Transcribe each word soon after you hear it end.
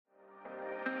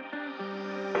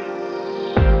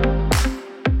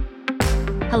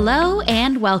Hello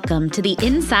and welcome to The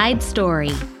Inside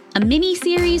Story, a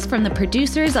mini-series from the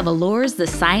producers of Allure's The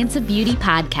Science of Beauty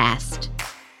podcast.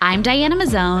 I'm Diana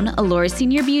Mazzone, Allure's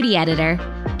senior beauty editor,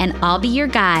 and I'll be your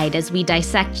guide as we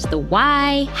dissect the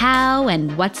why, how,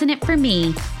 and what's in it for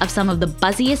me of some of the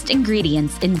buzziest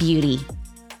ingredients in beauty.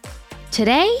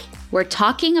 Today, we're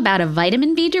talking about a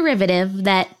vitamin B derivative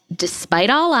that, despite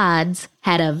all odds,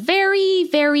 had a very,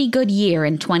 very good year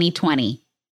in 2020.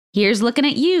 Here's looking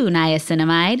at you,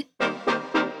 niacinamide.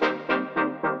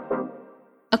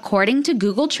 According to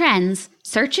Google Trends,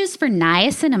 searches for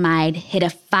niacinamide hit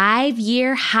a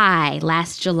 5-year high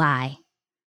last July.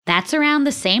 That's around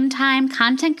the same time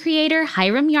content creator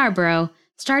Hiram Yarbrough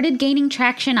started gaining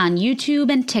traction on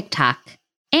YouTube and TikTok,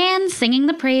 and singing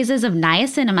the praises of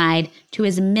niacinamide to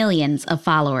his millions of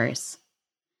followers.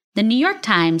 The New York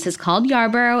Times has called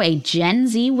Yarbrough a Gen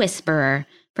Z whisperer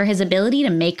for his ability to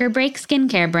make or break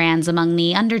skincare brands among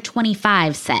the under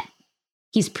 25 set.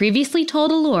 He's previously told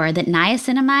Allure that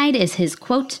niacinamide is his,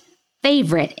 quote,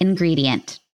 favorite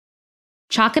ingredient.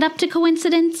 Chalk it up to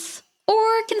coincidence,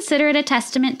 or consider it a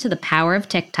testament to the power of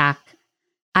TikTok.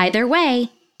 Either way,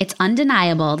 it's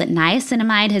undeniable that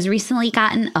niacinamide has recently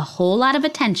gotten a whole lot of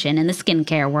attention in the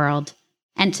skincare world.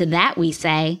 And to that we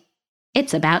say,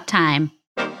 it's about time.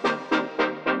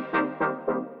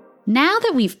 Now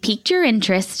that we've piqued your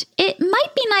interest, it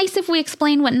might be nice if we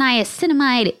explain what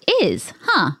niacinamide is,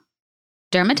 huh?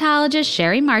 Dermatologist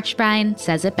Sherry Marchbein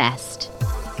says it best.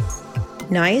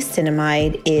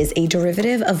 Niacinamide is a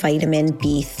derivative of vitamin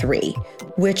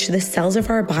B3, which the cells of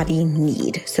our body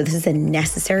need. So this is a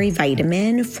necessary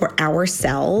vitamin for our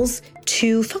cells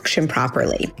to function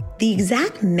properly. The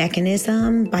exact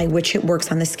mechanism by which it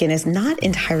works on the skin is not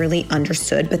entirely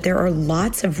understood, but there are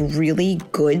lots of really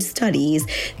good studies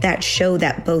that show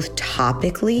that both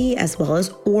topically as well as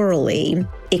orally,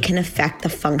 it can affect the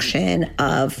function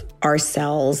of our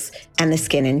cells and the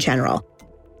skin in general.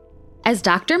 As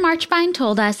Dr. Marchbein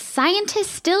told us,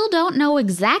 scientists still don't know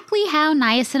exactly how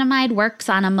niacinamide works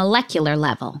on a molecular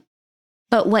level.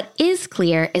 But what is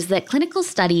clear is that clinical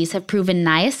studies have proven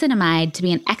niacinamide to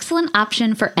be an excellent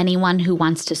option for anyone who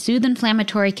wants to soothe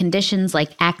inflammatory conditions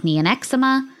like acne and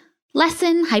eczema,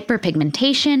 lessen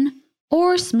hyperpigmentation,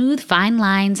 or smooth fine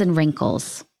lines and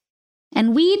wrinkles.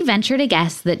 And we'd venture to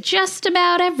guess that just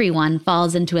about everyone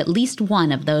falls into at least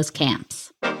one of those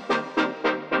camps.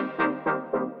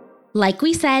 Like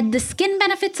we said, the skin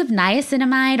benefits of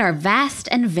niacinamide are vast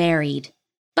and varied.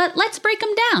 But let's break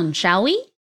them down, shall we?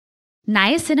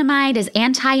 Niacinamide is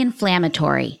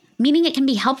anti-inflammatory, meaning it can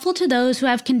be helpful to those who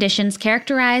have conditions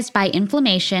characterized by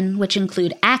inflammation, which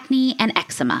include acne and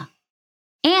eczema.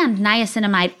 And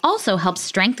niacinamide also helps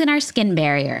strengthen our skin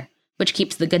barrier, which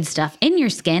keeps the good stuff in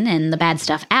your skin and the bad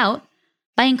stuff out,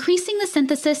 by increasing the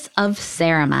synthesis of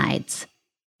ceramides.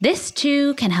 This,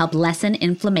 too, can help lessen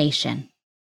inflammation.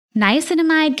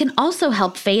 Niacinamide can also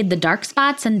help fade the dark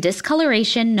spots and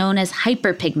discoloration known as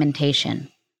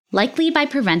hyperpigmentation, likely by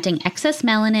preventing excess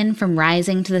melanin from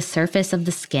rising to the surface of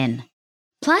the skin.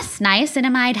 Plus,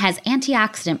 niacinamide has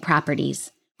antioxidant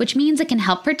properties, which means it can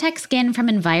help protect skin from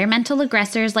environmental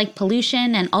aggressors like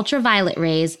pollution and ultraviolet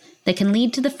rays that can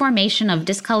lead to the formation of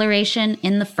discoloration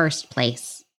in the first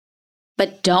place.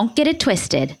 But don't get it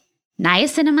twisted.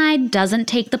 Niacinamide doesn't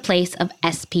take the place of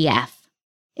SPF.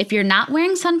 If you're not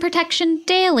wearing sun protection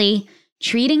daily,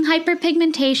 treating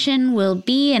hyperpigmentation will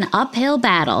be an uphill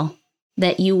battle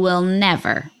that you will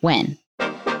never win.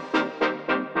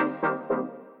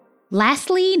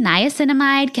 Lastly,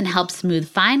 niacinamide can help smooth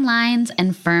fine lines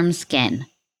and firm skin.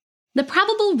 The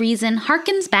probable reason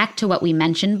harkens back to what we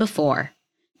mentioned before.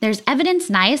 There's evidence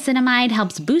niacinamide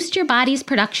helps boost your body's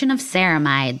production of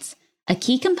ceramides, a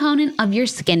key component of your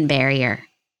skin barrier.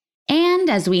 And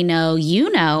as we know you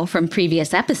know from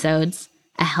previous episodes,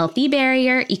 a healthy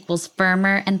barrier equals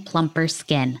firmer and plumper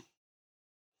skin.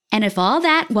 And if all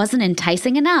that wasn't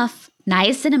enticing enough,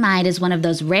 niacinamide is one of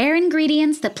those rare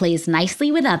ingredients that plays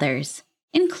nicely with others,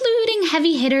 including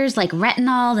heavy hitters like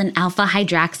retinol and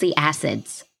alpha-hydroxy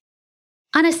acids.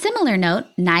 On a similar note,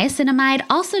 niacinamide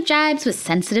also jibes with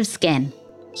sensitive skin.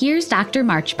 Here's Dr.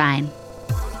 Marchbein.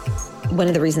 One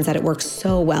of the reasons that it works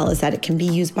so well is that it can be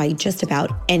used by just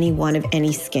about anyone of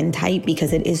any skin type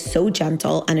because it is so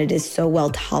gentle and it is so well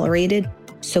tolerated.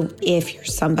 So if you're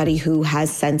somebody who has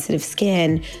sensitive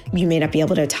skin, you may not be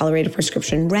able to tolerate a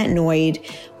prescription retinoid,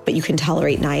 but you can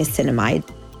tolerate niacinamide.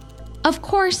 Of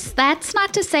course, that's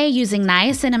not to say using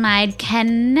niacinamide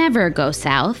can never go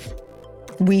south.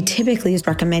 we typically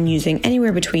recommend using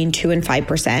anywhere between 2 and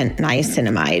 5%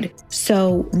 niacinamide.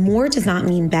 So more does not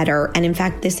mean better. And in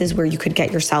fact, this is where you could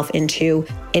get yourself into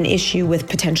an issue with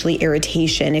potentially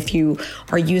irritation. If you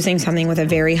are using something with a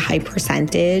very high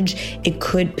percentage, it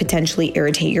could potentially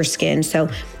irritate your skin. So,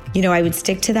 I would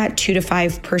stick to that 2 to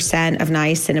 5% of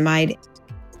niacinamide.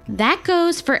 That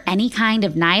goes for any kind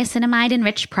of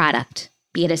niacinamide-enriched product,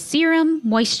 be it a serum,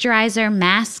 moisturizer,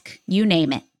 mask, you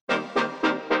name it.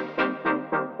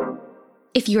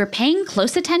 If you were paying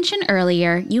close attention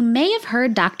earlier, you may have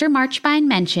heard Dr. Marchbein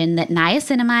mention that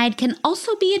niacinamide can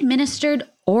also be administered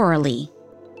orally.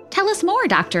 Tell us more,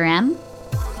 Dr. M.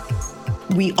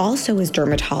 We also, as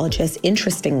dermatologists,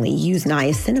 interestingly, use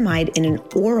niacinamide in an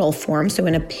oral form, so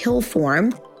in a pill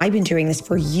form. I've been doing this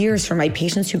for years for my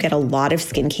patients who get a lot of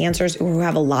skin cancers or who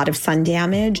have a lot of sun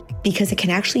damage, because it can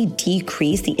actually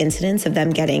decrease the incidence of them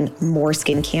getting more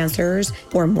skin cancers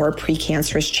or more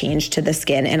precancerous change to the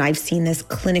skin. And I've seen this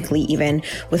clinically even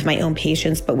with my own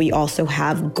patients, but we also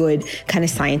have good kind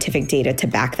of scientific data to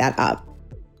back that up.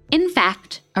 In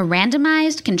fact, a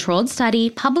randomized controlled study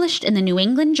published in the New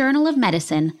England Journal of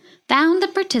Medicine found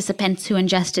that participants who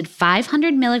ingested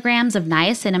 500 milligrams of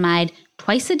niacinamide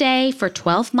twice a day for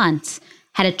 12 months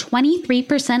had a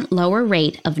 23% lower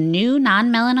rate of new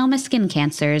non-melanoma skin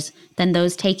cancers than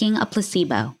those taking a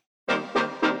placebo.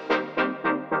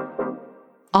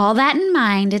 All that in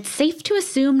mind, it's safe to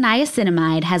assume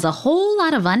niacinamide has a whole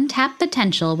lot of untapped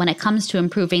potential when it comes to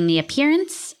improving the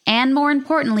appearance and, more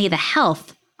importantly, the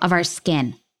health of our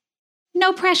skin.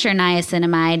 No pressure,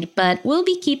 niacinamide, but we'll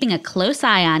be keeping a close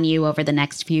eye on you over the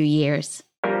next few years.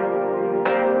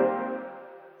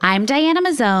 I'm Diana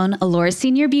Mazzone, Allure's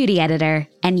Senior Beauty Editor,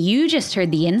 and you just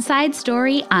heard the inside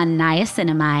story on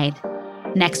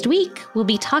niacinamide. Next week, we'll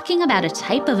be talking about a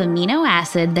type of amino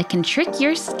acid that can trick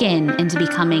your skin into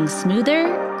becoming smoother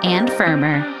and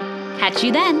firmer. Catch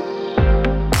you then!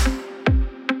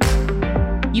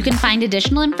 You can find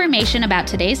additional information about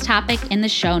today's topic in the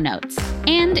show notes.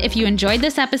 And if you enjoyed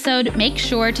this episode, make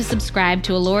sure to subscribe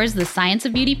to Allure's The Science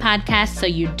of Beauty podcast so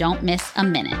you don't miss a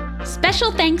minute.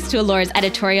 Special thanks to Allure's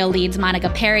editorial leads Monica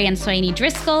Perry and Soini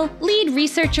Driscoll, lead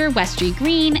researcher Westry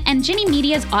Green, and Ginny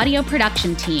Media's audio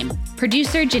production team,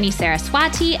 producer Ginny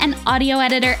Saraswati and audio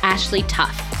editor Ashley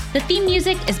Tuff. The theme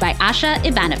music is by Asha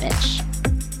Ivanovich.